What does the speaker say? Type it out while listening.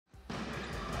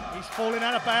He's falling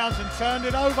out of bounds and turned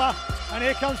it over. And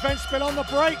here comes Ventspils on the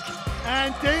break.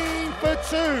 And Dean for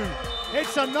two.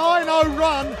 It's a 9-0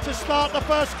 run to start the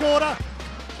first quarter.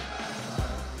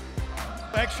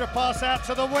 Extra pass out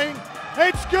to the wing.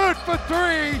 It's good for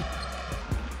three.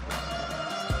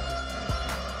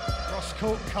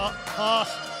 Cross-court cut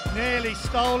pass, nearly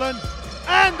stolen.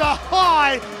 And a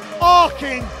high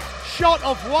arcing shot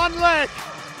of one leg.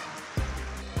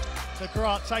 So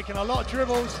Grant taking a lot of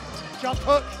dribbles. Jump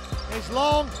hook is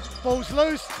long, ball's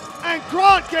loose. And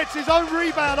Grant gets his own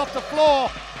rebound off the floor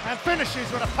and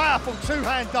finishes with a powerful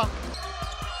two-hand dunk.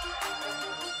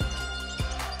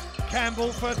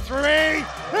 Campbell for three,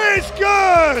 it's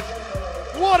good!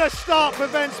 What a start for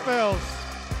Ventspils.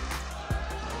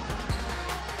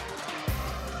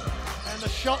 And the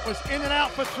shot was in and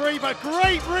out for three, but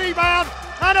great rebound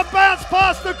and a bounce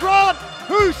pass to Grant,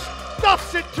 who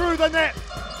stuffs it through the net.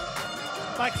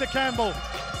 Back to Campbell.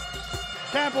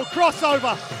 Campbell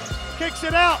crossover, kicks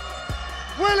it out.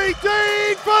 Willie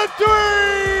Dean for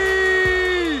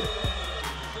three!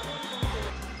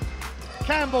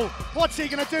 Campbell, what's he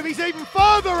going to do? He's even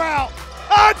further out.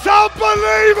 That's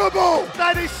unbelievable!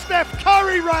 That is Steph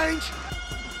Curry range.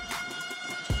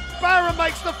 Barron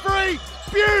makes the three.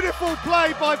 Beautiful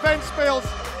play by Ventspils.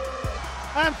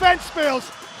 And Ventspils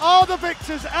are the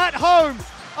victors at home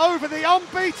over the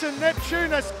unbeaten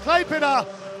Neptunas Klaipeda.